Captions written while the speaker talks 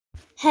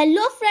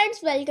Hello friends,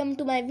 welcome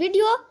to my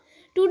video.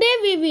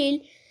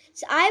 Today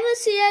I will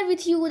share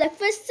with you the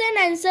question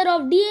answer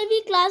of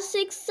D.A.V Class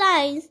 6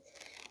 Science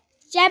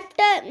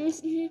chapter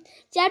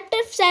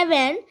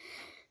 7,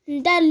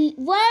 the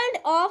world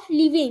of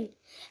living.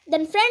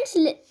 Then friends,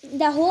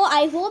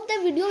 I hope the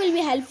video will be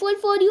helpful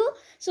for you.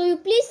 So you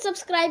please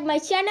subscribe my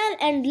channel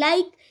and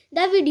like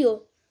the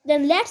video.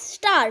 Then let's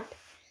start.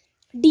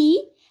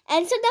 D.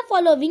 Answer the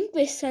following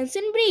questions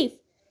in brief.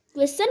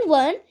 Question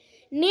 1.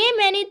 Name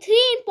any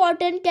three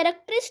important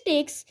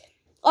characteristics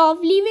of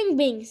living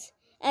beings.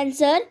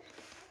 Answer.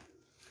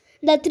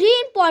 The three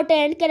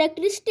important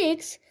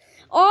characteristics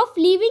of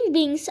living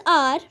beings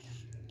are: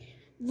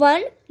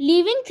 1.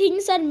 Living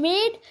things are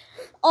made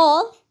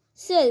of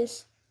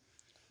cells.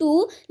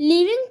 2.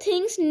 Living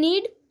things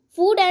need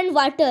food and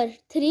water.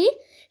 3.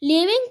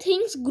 Living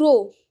things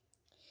grow.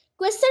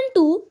 Question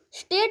 2.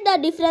 State the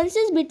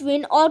differences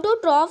between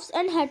autotrophs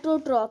and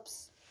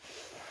heterotrophs.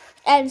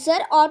 Answer.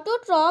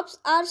 Autotrophs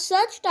are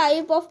such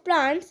type of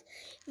plants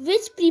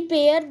which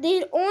prepare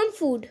their own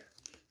food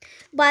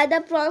by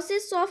the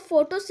process of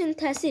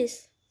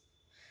photosynthesis,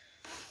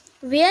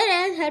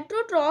 whereas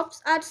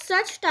heterotrophs are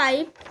such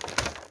type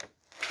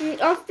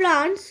of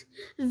plants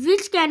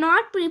which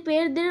cannot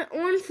prepare their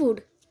own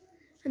food.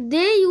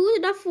 They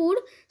use the food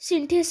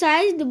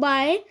synthesized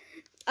by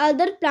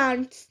other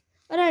plants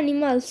or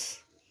animals.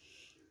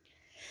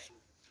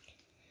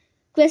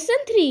 Question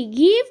 3.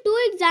 Give two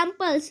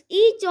examples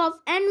each of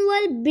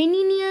annual,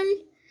 biennial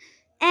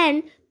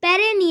and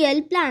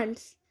perennial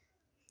plants.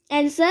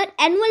 Answer.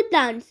 Annual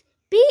plants: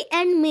 pea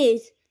and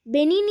maize.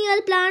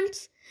 Biennial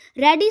plants: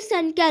 radish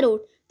and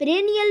carrot.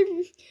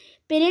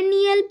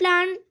 Perennial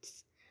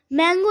plants: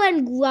 mango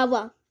and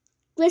guava.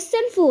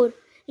 Question 4.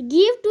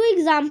 Give two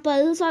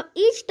examples of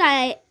each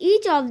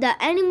of the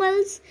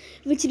animals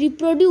which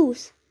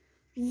reproduce.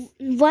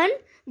 1.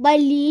 By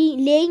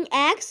laying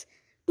eggs.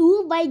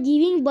 2. By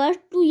giving birth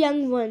to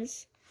young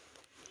ones.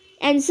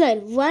 Answer.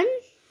 1.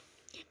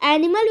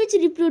 Animals which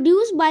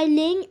reproduce by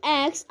laying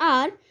eggs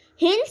are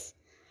hens,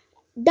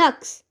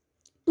 ducks.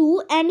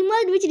 2.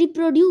 Animals which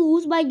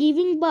reproduce by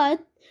giving birth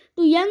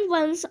to young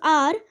ones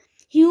are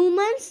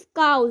humans,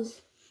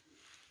 cows.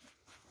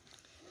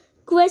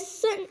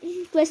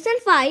 Question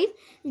 5.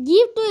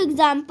 Give two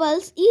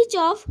examples each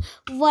of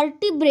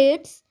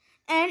vertebrates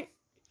and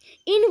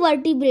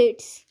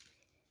invertebrates.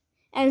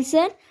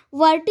 Answer.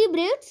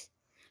 Vertebrates: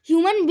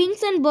 human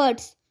beings and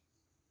birds.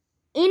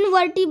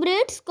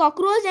 Invertebrates: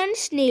 cockroach and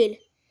snail.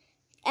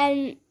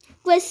 And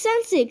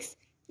question 6.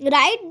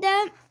 Write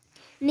the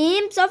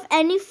names of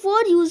any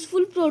 4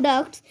 useful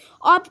products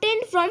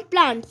obtained from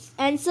plants.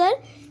 Answer.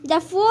 The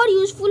 4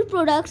 useful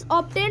products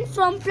obtained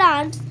from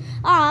plants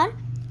are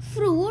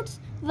fruits,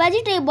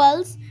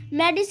 vegetables,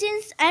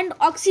 medicines and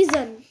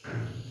oxygen.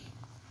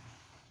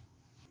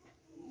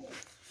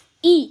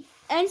 E.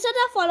 Answer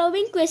the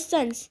following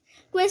questions.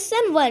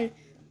 Question 1.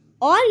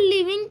 All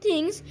living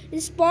things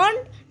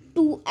respond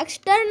to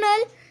external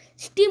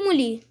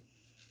stimuli.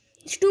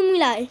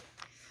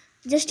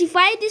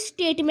 Justify this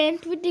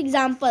statement with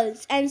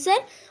examples. Answer.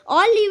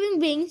 All living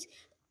beings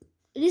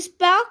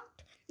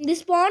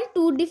respond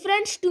to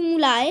different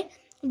stimuli.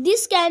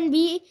 This can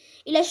be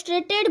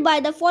illustrated by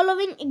the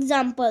following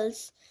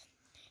examples.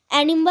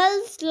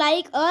 Animals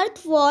like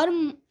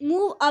earthworm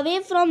move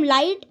away from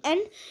light and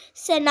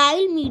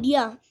senile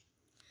media.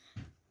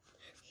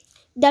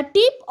 The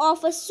tip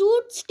of a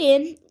shoot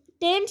stem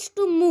tends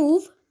to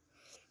move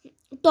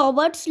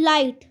towards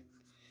light.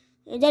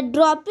 The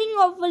dropping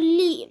of a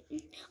leaf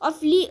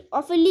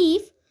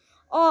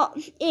or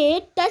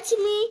a touch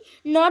me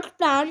not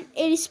plant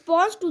a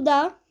response to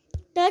the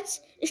touch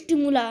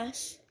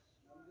stimulus.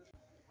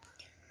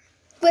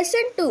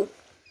 Question 2.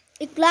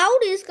 A cloud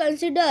is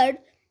considered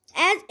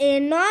as a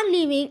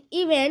non-living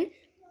event,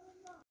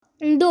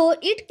 though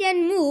it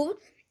can move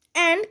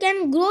and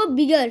can grow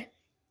bigger.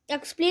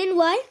 Explain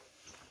why.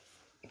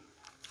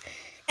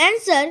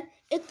 Answer.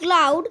 A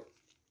cloud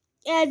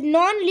is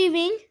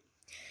non-living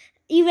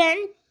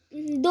event,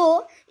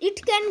 though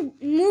it can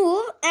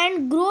move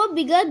and grow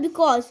bigger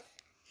because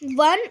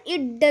 1.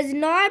 It does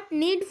not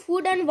need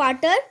food and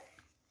water.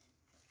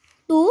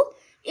 2.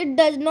 It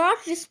does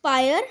not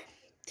respire.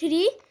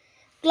 3.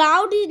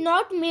 Cloud is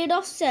not made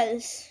of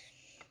cells.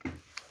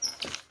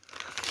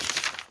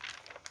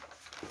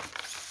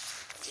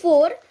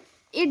 4.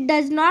 It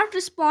does not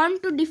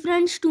respond to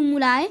different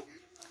stimuli.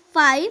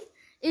 5.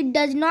 It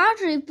does not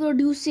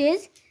reproduce.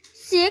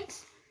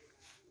 6.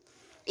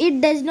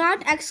 It does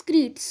not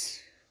excrete.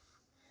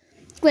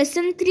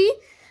 Question 3.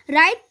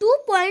 Write 2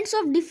 points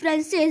of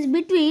differences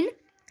between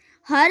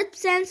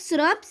herbs and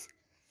shrubs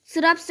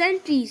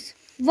and trees.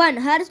 1.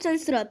 Herbs and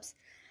shrubs.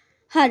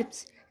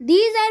 Herbs: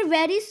 these are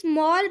very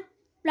small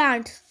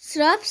plants.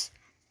 Shrubs: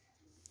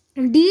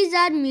 these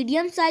are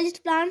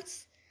medium-sized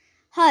plants.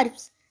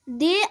 Herbs: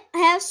 they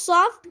have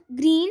soft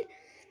green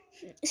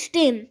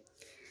stem.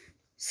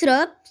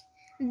 Shrubs: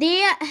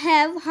 they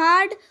have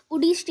hard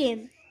woody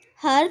stem.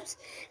 Herbs: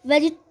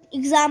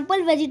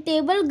 example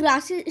vegetable,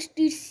 grasses,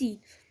 etc.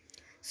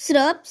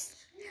 Shrubs: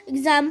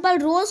 Example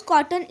rose,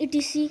 cotton,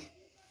 etc.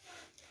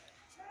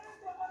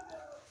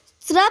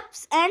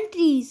 Shrubs and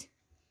trees.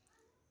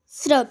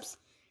 Shrubs.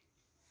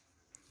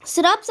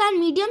 Shrubs are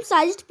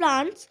medium-sized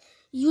plants,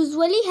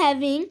 usually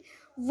having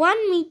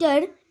 1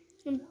 meter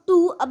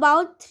to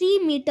about 3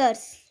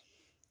 meters.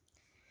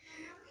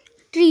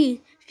 Trees.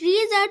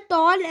 Trees are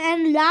tall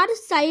and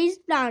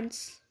large-sized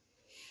plants.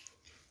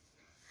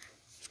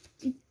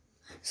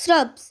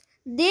 Shrubs.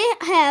 They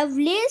have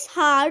less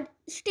hard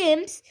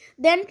stems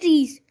than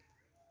trees.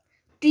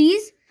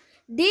 Trees.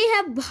 They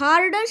have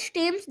harder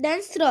stems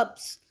than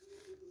shrubs.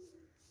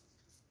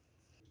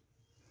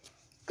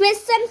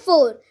 Question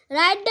 4.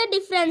 Write the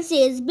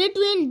differences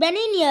between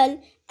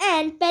biennial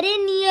and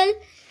perennial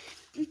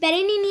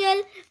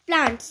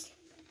plants.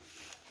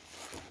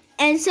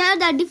 Answer.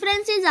 The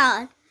differences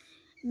are: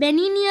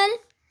 biennial,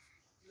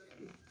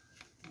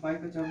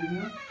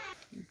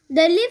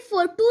 they live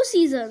for 2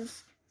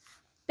 seasons.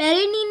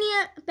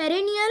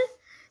 Perennial,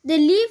 they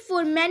live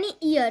for many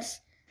years.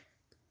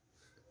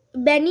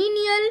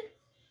 Biennial,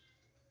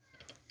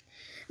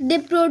 they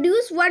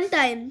produce one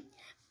time.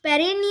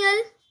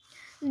 Perennial,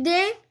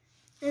 they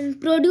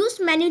produce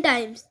many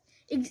times.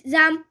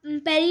 Biennial,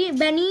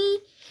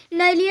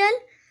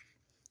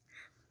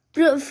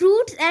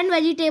 fruits and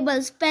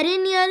vegetables.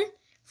 Perennial,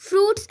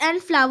 fruits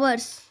and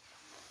flowers.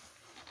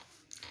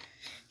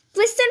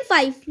 Question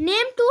 5.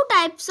 Name 2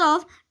 types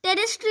of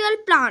terrestrial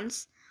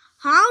plants.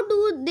 How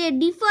do they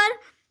differ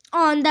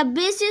on the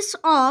basis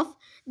of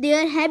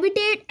their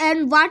habitat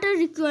and water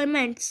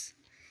requirements?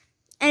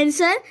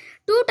 Answer.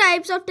 2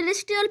 types of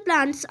terrestrial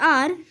plants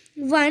are: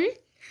 1.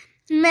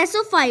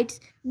 Mesophytes.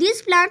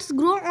 These plants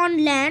grow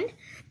on land,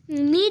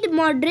 need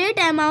moderate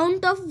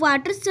amount of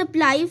water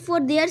supply for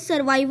their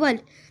survival.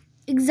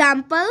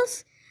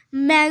 Examples: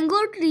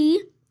 mango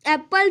tree,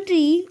 apple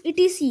tree,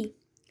 etc.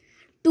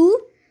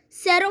 2.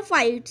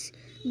 Xerophytes.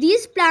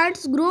 These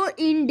plants grow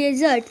in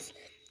deserts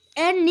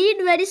and need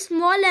very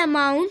small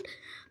amount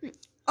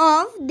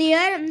of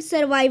their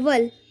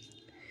survival.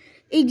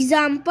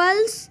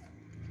 Examples: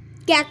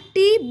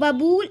 cacti,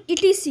 babool,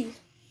 etc.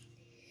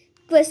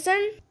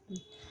 Question: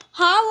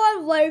 how are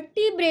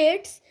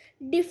vertebrates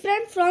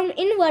different from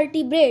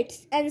invertebrates?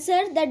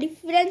 Answer. The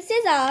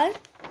differences are: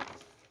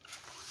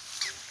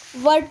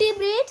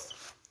 vertebrates,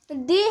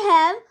 they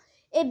have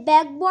a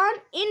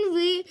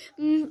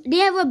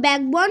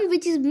backbone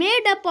which is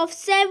made up of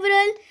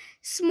several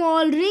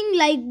small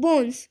ring-like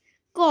bones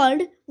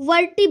called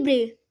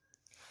vertebrae.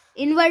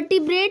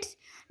 Invertebrates,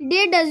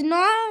 they do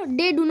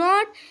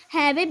not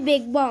have a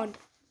backbone.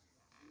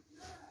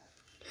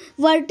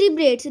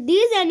 Vertebrates,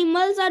 these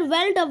animals are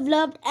well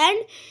developed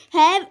and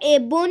have a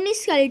bony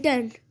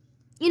skeleton.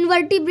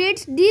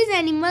 Invertebrates, these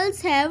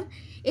animals have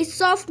a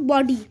soft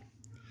body.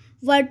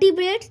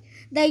 Vertebrates,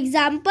 the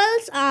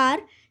examples are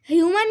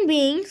human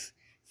beings,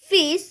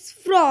 fish,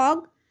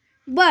 frog,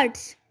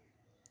 birds.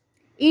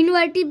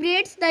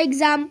 Invertebrates, the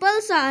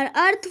examples are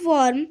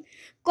earthworm,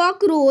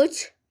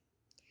 cockroach,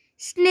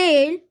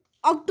 snail,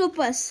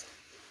 octopus.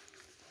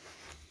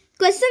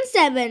 Question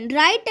 7.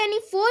 Write any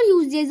 4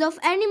 uses of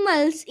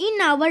animals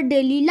in our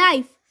daily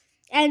life.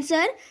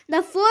 Answer.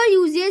 The 4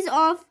 uses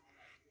of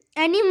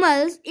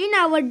animals in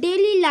our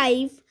daily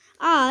life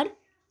are: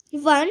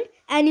 1.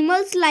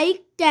 Animals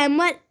like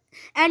camel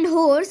and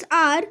horse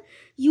are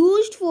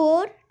used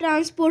for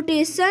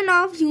transportation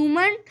of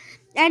human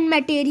and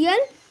material.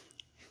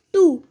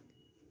 2.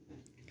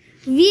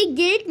 We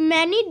get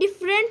many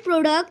different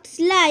products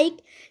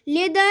like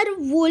leather,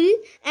 wool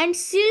and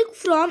silk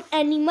from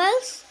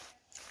animals.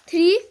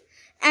 3.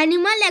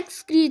 Animal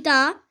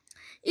excreta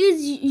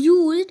is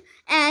used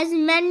as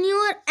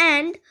manure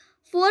and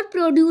for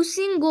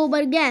producing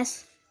gobar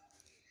gas.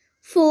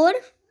 4.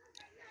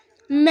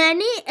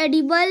 Many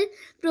edible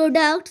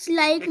products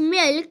like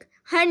milk,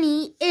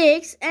 honey,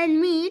 eggs and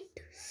meat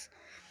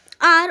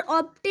are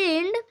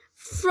obtained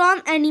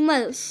from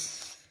animals.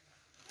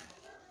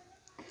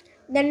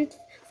 Then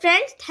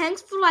friends,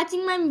 thanks for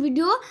watching my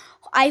video.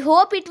 I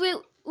hope it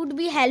would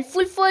be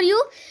helpful for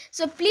you.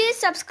 So please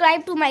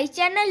subscribe to my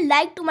channel,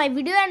 like to my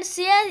video and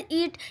share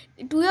it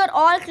to your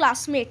all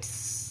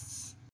classmates.